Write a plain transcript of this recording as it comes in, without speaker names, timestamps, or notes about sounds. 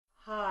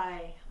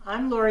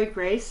I'm Lori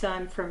Grace.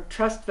 I'm from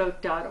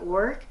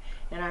TrustVote.org,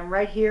 and I'm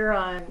right here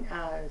on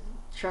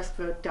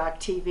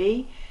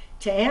TrustVote.TV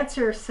to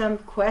answer some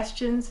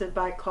questions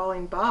by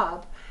calling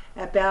Bob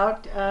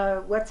about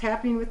what's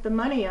happening with the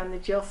money on the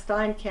Jill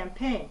Stein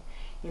campaign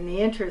in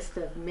the interest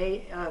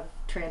of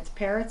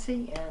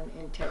transparency and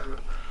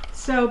integrity.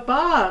 So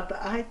Bob,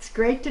 it's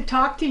great to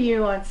talk to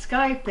you on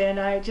Skype, and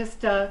I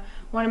just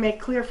want to make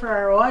clear for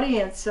our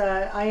audience,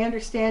 I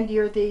understand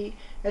you're the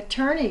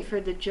attorney for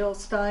the Jill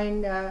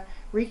Stein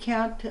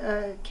Recount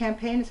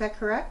campaign, is that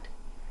correct?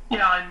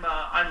 Yeah,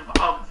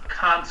 I'm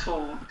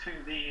counsel to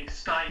the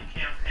Stein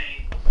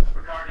campaign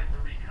regarding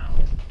the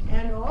recount.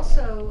 And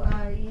also,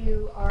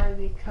 you are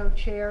the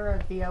co-chair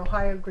of the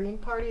Ohio Green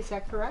Party, is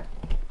that correct?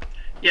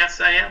 Yes,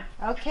 I am.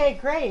 Okay,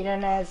 great.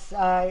 And as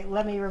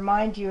let me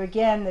remind you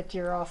again that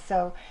you're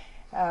also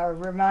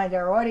remind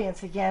our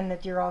audience again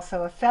that you're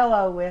also a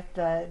fellow with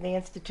the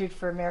Institute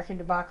for American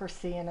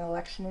Democracy and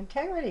Election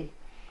Integrity.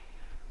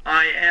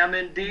 I am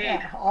indeed.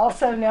 Yeah,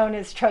 also known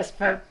as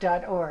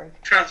TrustVote.org.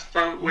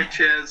 TrustVote, which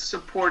has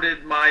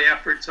supported my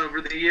efforts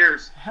over the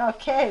years.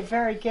 Okay,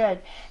 very good.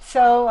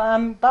 So,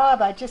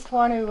 Bob, I just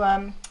want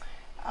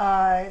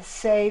to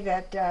say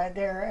that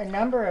there are a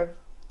number of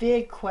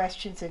big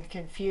questions and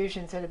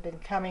confusions that have been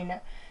coming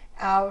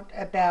out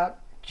about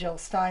Jill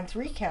Stein's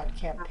Recount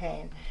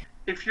campaign.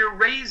 If you're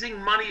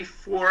raising money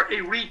for a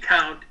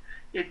recount,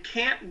 it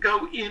can't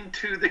go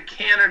into the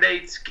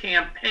candidate's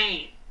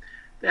campaign.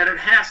 That it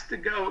has to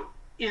go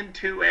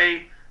into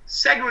a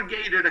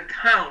segregated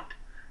account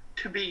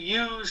to be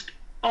used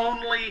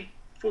only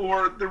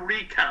for the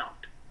recount.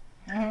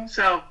 Mm-hmm.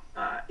 So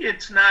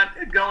it's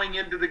not going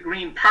into the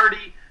Green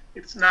Party,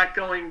 it's not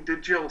going to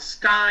Jill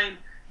Stein,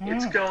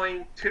 it's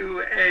going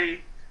to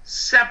a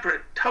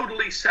separate,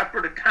 totally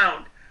separate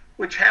account,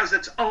 which has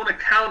its own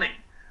accounting.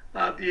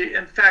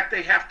 In fact,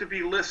 they have to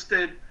be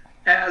listed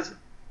as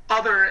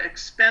other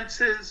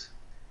expenses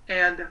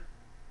and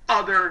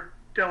other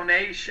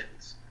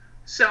donations.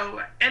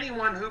 So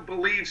anyone who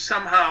believes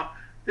somehow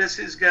this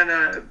is going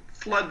to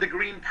flood the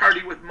Green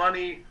Party with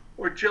money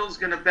or Jill's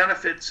going to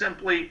benefit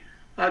simply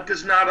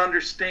does not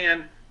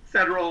understand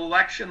federal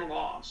election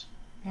laws.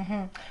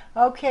 Mm-hmm.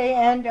 Okay,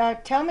 and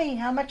tell me,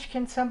 how much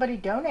can somebody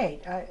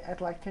donate?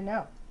 I'd like to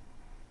know.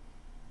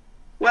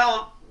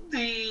 Well,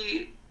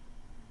 the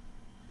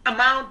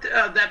amount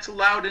that's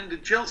allowed into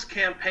Jill's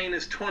campaign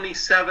is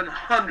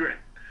 $2,700.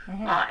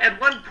 Mm-hmm.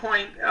 At one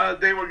point,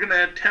 they were going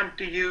to attempt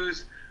to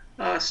use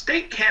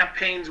state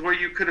campaigns where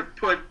you could have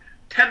put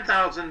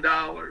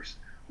 $10,000.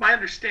 My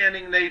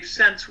understanding, they've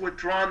since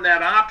withdrawn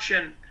that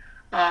option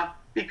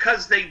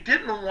because they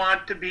didn't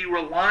want to be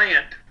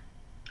reliant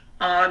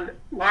on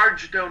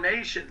large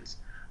donations.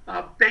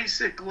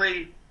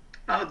 Basically,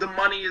 the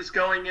money is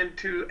going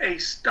into a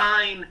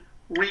Stein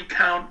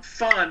recount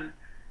fund,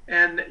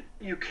 and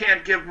you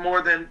can't give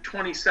more than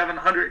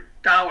 $2,700.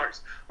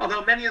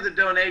 Although many of the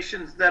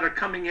donations that are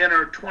coming in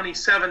are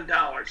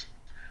 $27.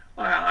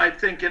 I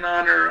think in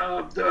honor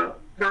of the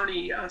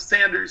Bernie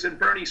Sanders and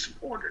Bernie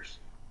supporters.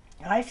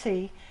 I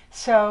see.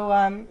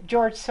 So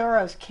George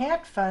Soros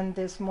can't fund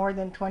this more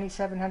than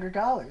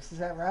 $2,700. Is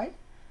that right?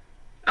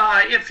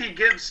 If he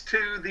gives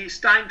to the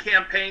Stein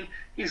campaign,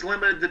 he's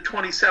limited to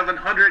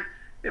 $2,700.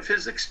 If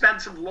his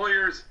expensive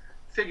lawyers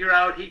figure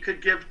out he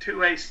could give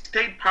to a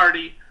state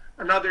party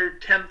another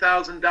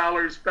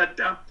 $10,000, but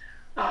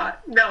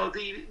no,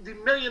 the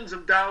millions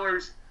of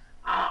dollars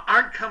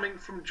aren't coming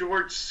from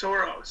George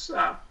Soros.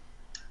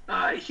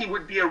 He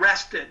would be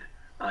arrested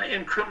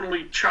and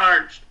criminally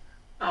charged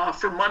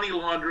for money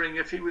laundering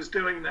if he was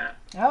doing that.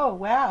 Oh,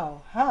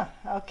 wow. Huh.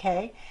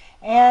 Okay.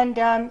 And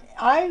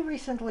I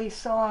recently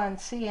saw on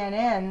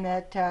CNN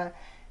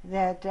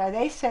that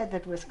they said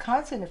that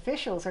Wisconsin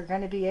officials are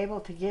going to be able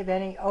to give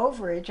any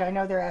overage. I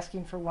know they're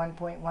asking for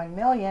 $1.1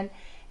 million,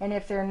 and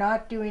if they're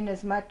not doing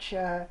as much,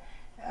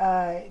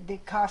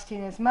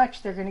 costing as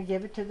much, they're going to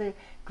give it to the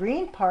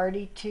Green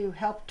Party to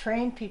help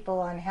train people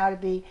on how to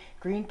be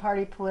Green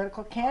Party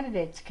political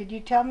candidates. Could you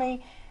tell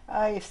me,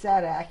 is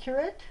that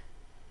accurate?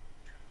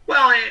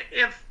 Well,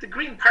 if the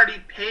Green Party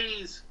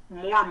pays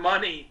more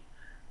money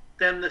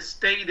than the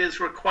state is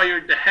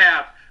required to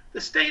have,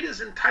 the state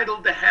is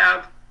entitled to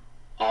have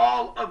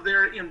all of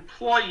their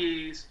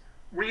employees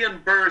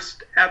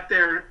reimbursed at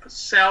their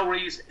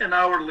salaries and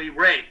hourly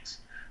rates.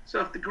 So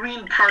if the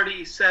Green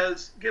Party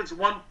gives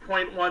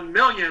 1.1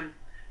 million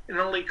and it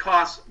only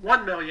costs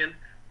 1 million,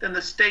 then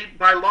the state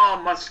by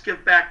law must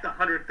give back the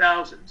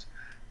 100,000.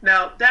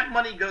 Now that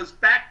money goes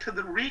back to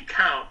the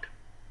recount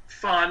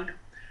fund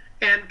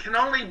and can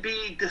only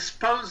be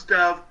disposed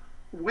of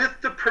with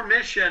the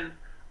permission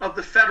of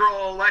the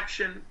Federal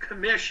Election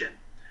Commission.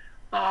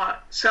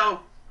 So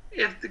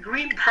if the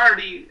Green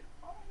Party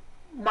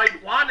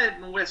might want it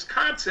in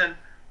Wisconsin,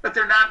 but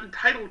they're not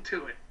entitled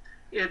to it.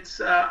 It's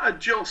a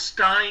Jill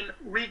Stein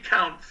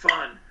recount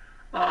fund,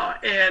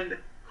 and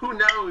who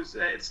knows,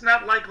 it's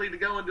not likely to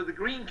go into the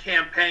Green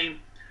campaign.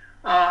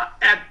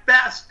 At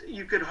best,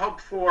 you could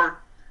hope for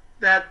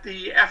that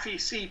the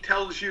FEC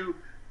tells you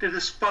to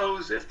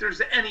dispose, if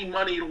there's any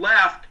money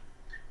left,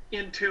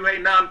 into a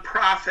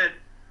nonprofit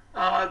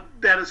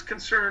that is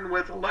concerned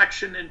with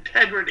election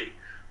integrity.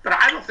 But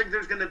I don't think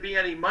there's going to be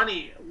any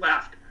money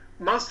left.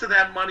 Most of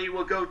that money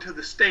will go to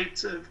the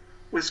states of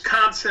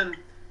Wisconsin,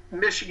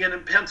 Michigan,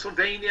 and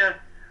Pennsylvania,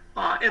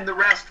 and the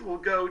rest will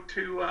go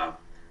to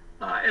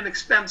an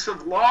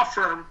expensive law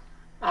firm,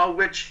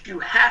 which you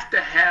have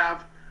to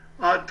have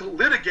to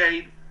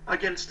litigate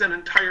against an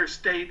entire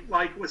state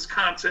like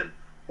Wisconsin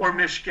or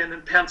Michigan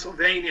and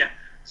Pennsylvania.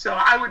 So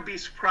I would be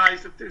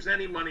surprised if there's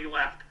any money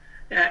left,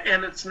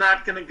 and it's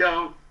not going to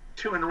go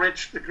to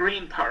enrich the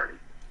Green Party.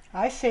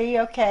 I see,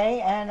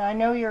 okay, and I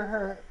know you're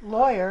her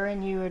lawyer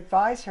and you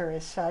advise her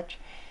as such.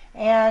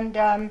 And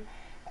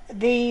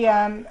the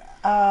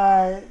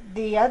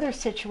other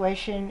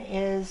situation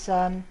is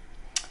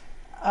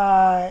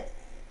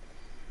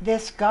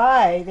this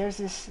guy,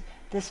 there's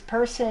this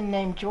person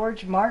named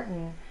George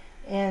Martin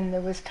in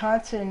the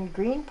Wisconsin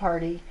Green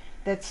Party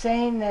that's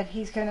saying that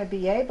he's going to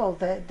be able,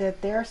 that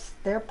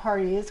their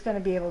party is going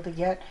to be able to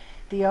get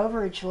the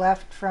overage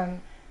left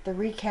from the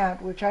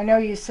recount, which I know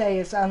you say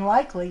is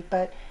unlikely,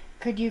 but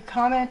could you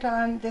comment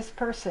on this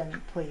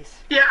person, please?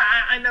 Yeah,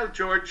 I know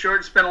George.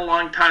 George's been a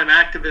long-time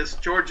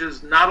activist. George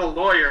is not a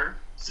lawyer,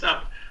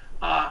 so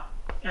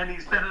and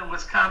he's been in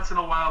Wisconsin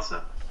a while,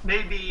 so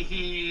maybe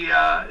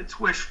it's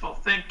wishful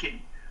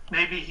thinking.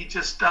 Maybe he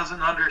just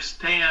doesn't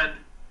understand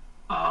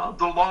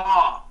the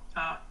law.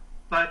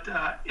 But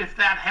if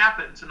that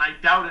happens, and I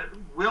doubt it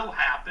will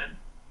happen,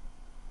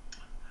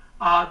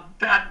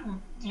 that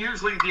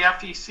usually the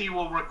FEC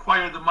will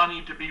require the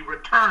money to be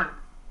returned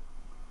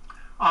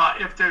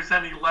if there's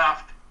any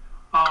left,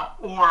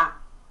 or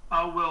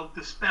will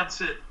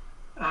dispense it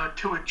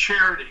to a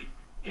charity.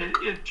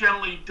 It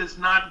generally does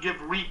not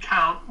give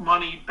recount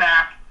money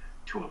back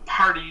to a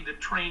party to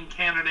train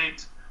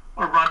candidates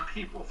or run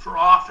people for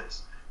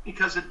office,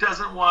 because it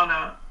doesn't want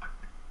to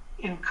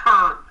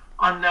incur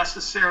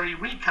unnecessary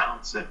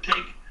recounts that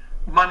take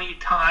money,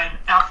 time,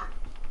 effort.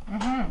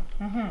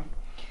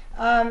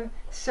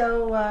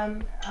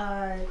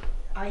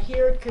 I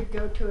hear it could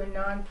go to a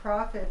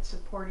nonprofit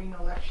supporting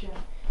election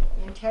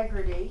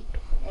integrity,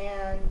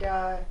 and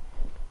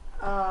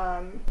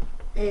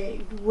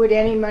would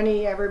any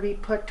money ever be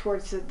put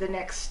towards the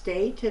next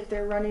state if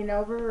they're running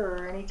over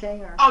or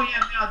anything? Or? Oh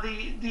yeah, now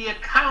the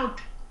account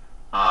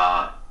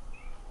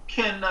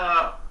can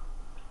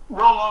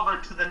roll over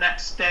to the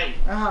next state.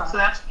 So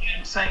that's why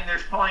I'm saying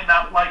there's probably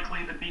not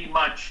likely to be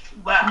much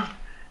left.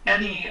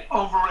 Any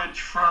overage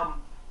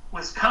from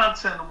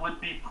Wisconsin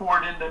would be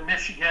poured into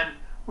Michigan,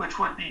 which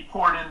would be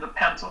poured into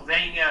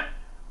Pennsylvania,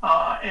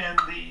 and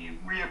the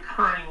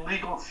reoccurring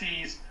legal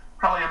fees,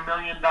 probably $1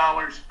 million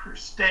per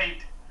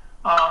state,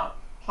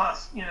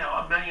 plus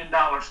 $1 million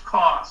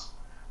cost.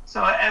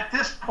 So at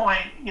this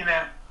point,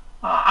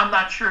 I'm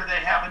not sure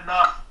they have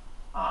enough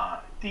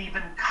to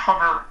even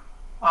cover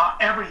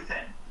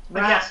everything.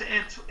 But yes,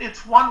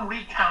 it's one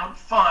recount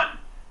fund,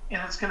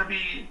 and it's going to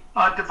be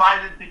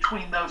divided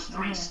between those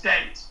three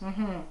states.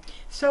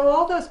 So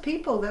all those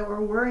people that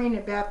were worrying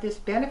about this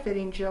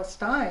benefiting Jill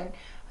Stein,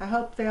 I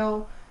hope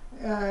they'll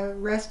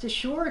rest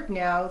assured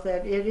now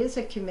that it is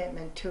a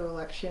commitment to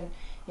election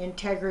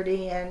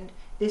integrity, and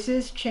this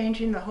is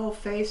changing the whole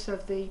face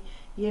of the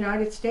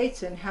United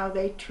States and how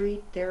they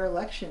treat their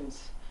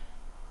elections.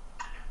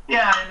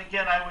 Yeah, and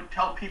again, I would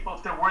tell people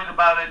if they're worried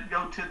about it,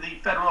 go to the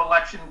Federal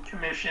Election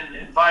Commission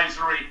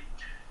Advisory,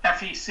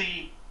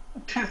 FEC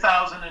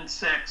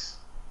 2006,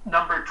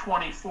 number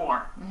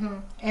 24.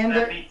 And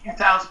that'd be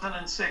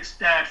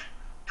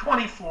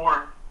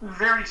 2006-24,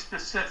 very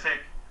specific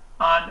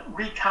on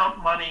recount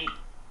money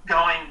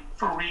going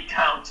for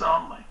recounts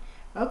only.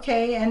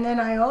 Okay, and then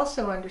I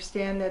also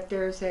understand that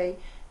there's a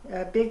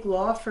big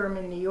law firm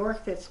in New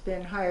York that's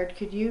been hired.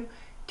 Could you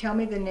tell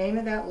me the name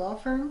of that law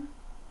firm?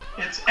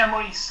 It's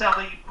Emily,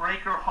 Selly,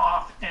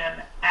 Breakerhoff,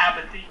 and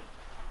Abadi.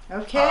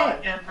 Okay.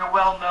 And they're a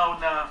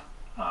well-known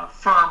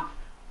firm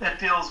that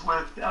deals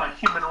with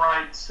human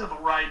rights, civil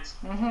rights,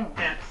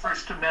 and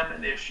First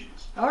Amendment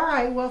issues. All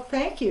right. Well,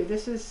 thank you.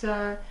 This has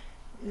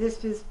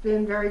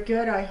been very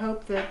good. I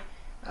hope that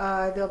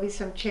there'll be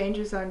some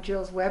changes on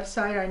Jill's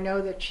website. I know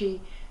that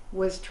she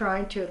was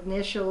trying to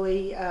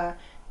initially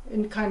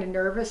and kind of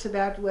nervous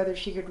about whether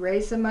she could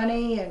raise the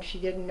money, and she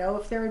didn't know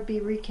if there would be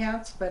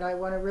recounts, but I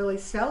want to really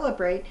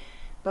celebrate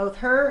both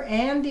her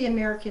and the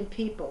American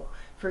people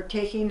for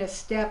taking a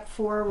step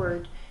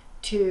forward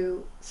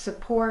to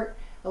support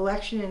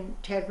election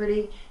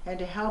integrity and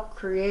to help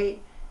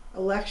create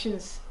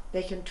elections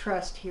they can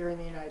trust here in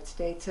the United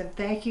States. And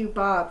thank you,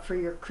 Bob, for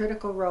your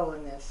critical role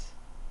in this.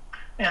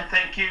 And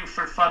thank you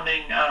for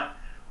funding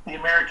the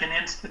American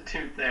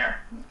Institute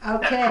there.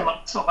 Okay. That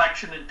promotes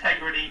election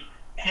integrity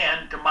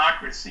and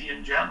democracy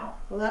in general.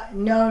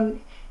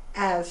 Known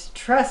as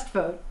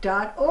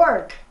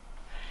TrustVote.org.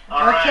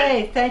 All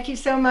okay, right. Thank you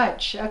so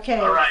much. Okay,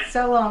 all right.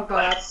 So long, Bob.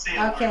 Glad to see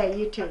you, okay, Mark.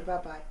 You too.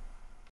 Bye-bye.